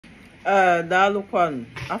Dalukwan,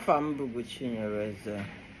 afam Bubuchinyereze.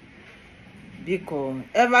 Because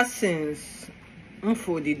ever since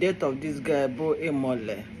for the death of this guy, Bo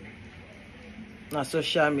Emole, na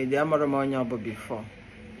social media, I'm before.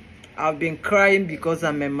 I've been crying because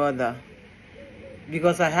I'm a mother.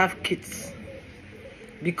 Because I have kids.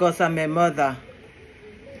 Because I'm a mother.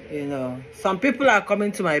 You know, some people are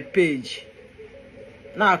coming to my page.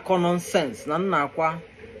 Now, common sense. Now,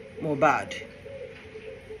 Mohbad.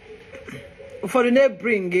 For the name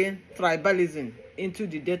bringing tribalism into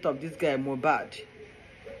the death of this guy, Mohbad.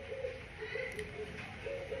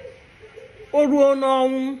 Oruo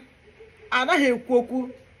no anaghị ekwu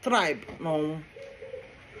okwu tribe no.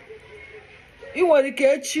 I nwere ike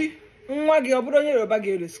echi nwa gị oburu onye Yoruba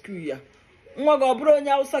ga-rescue ya. Nwa gị oburu onye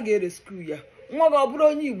Hausa ga-rescue ya. Nwa gị oburu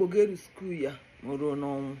onye Igbo ga-rescue ya. Oruo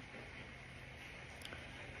no.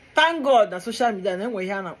 Thank God na social media na-enwe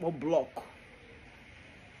ihe a na-akpọ block.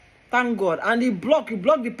 Thank God. And he block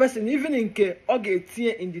the person even in ke ọ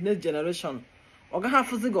ga-etinye in the next generation. Ọ gaghị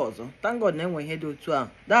afụzi gị ọzọ. Thank God na-enwe ihe dị otu a.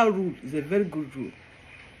 That rule is a very good rule.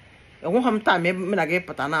 Enweghị m time eme na gị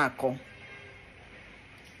pụta na-akọ.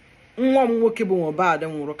 Nwa m nwoke bụ Mohbad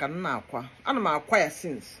nwụrụ ka m na-akwa. Ana m akwa ya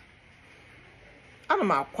since. Ana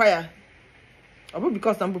m akwa ya. Ọ bụ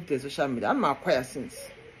because na m bupụtara social media. Ana m akwa ya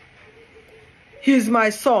since. He is my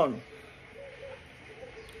son.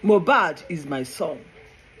 Mohbad is my son.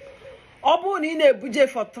 Obu ni na-ebuje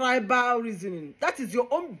for tribal reasoning. That is your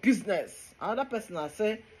own business. Another person I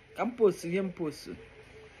say, can post him post.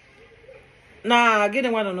 Na gịnị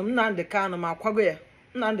nwanne m Nnamdi Kanu ma akwago ya.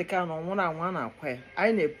 Nnamdi Kanu nwụrụ anwụ na akwa ya.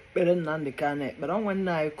 Anyị na-ekpere Nnamdi Kanu ekpere onwe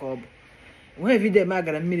nna anyị ka ọ bụ. Nwe video ma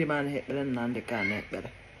gara mmiri ma na ekpere Nnamdi Kanu ekpere.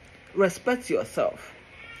 Respect yourself.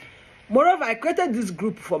 Moreover, I created this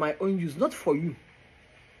group for my own use, not for you.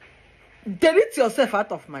 Delete yourself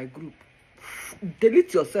out of my group.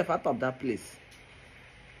 Delete yourself out of that place.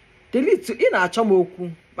 Delete ị na-achọ m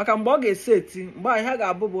okwu maka mgbe ọ ga-ese eti mgbe ahịa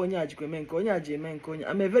ga-abụ bụ onye ajikwa eme nke onye aji eme nke onye.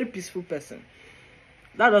 I'm a very peaceful person.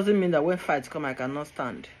 That doesn't mean that when fights come I cannot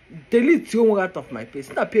stand. Delete onwe out of my page.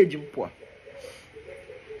 Si na page m pụọ.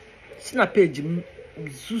 Si na page m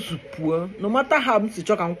zuzu pụọ. No matter how m si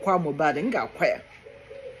chọ ka m kwa Mohbad m ga-akwa ya.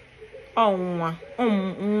 Nwa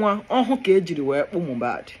ọhụ ka ejiri wee kpụ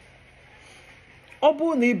Mohbad. Ọ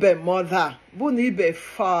bụ na ibe mother, bụ na ibe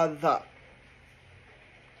father,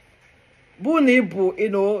 bụ na ibu,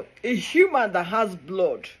 a human that has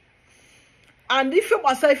blood. And if you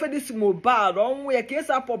must say this Mohbad, ọnwụ ya ka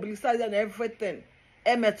esi publicize and everything,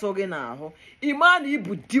 emetụ gị n'ahụ. Iman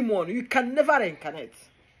ibu demon, you can never reincarnate.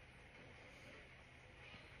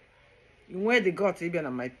 Where the God even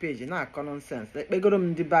on my page, na nonsense. Ekpegoro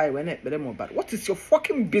m ndị bai wee na-ekpere Mohbad. What is your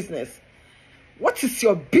fucking business? What is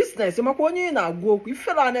your business? Fuck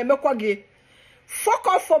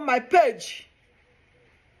off from my page.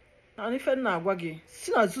 And if I'm not going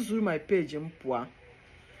to my page,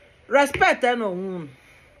 respect no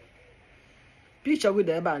picture with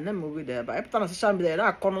the bar, name with the bar. Every time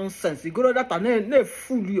there common sense. You go that and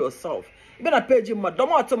fool yourself. You better page him, don't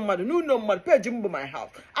no page him my house.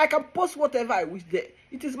 I can post whatever I wish there.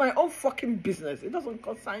 It is my own fucking business. It doesn't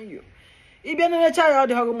concern you. Even in a child,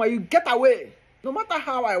 you get away. No matter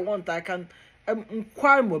how I want, I can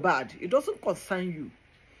inquire Mohbad. It doesn't concern you.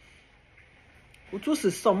 Utu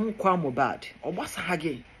some inquire Mohbad. Or what's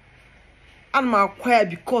again? I'm acquire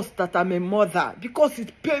because that I'm a mother. Because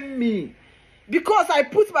it pain me. Because I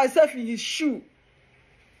put myself in his shoe.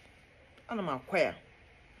 And I'm acquire.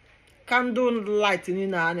 Candle light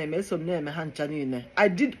in I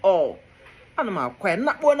did all. And I'm acquire.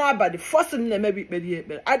 Not one hour, but the first thing maybe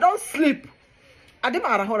I don't sleep. I didn't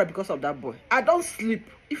matter because of that boy. I don't sleep.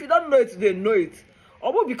 If you don't know it, they know it.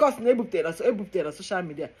 Or because able to social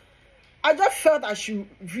media. I just felt I should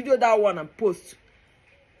video that one and post.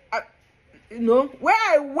 Where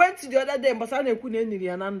I went the other day,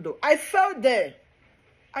 I felt there.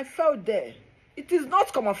 I felt there. It is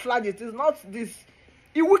not camouflage. It is not this.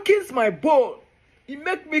 It weakens my bone. It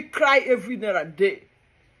makes me cry every night and day.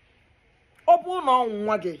 Obu no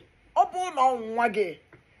nwage.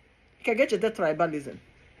 You can get your tribalism.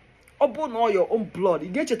 Open all your own blood. You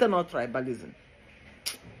get your no tribalism.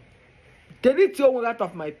 Delete your out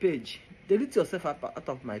of my page. Delete yourself out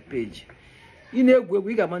of my page. You know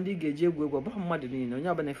we got Monday gauge but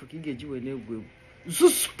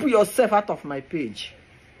yourself out of my page.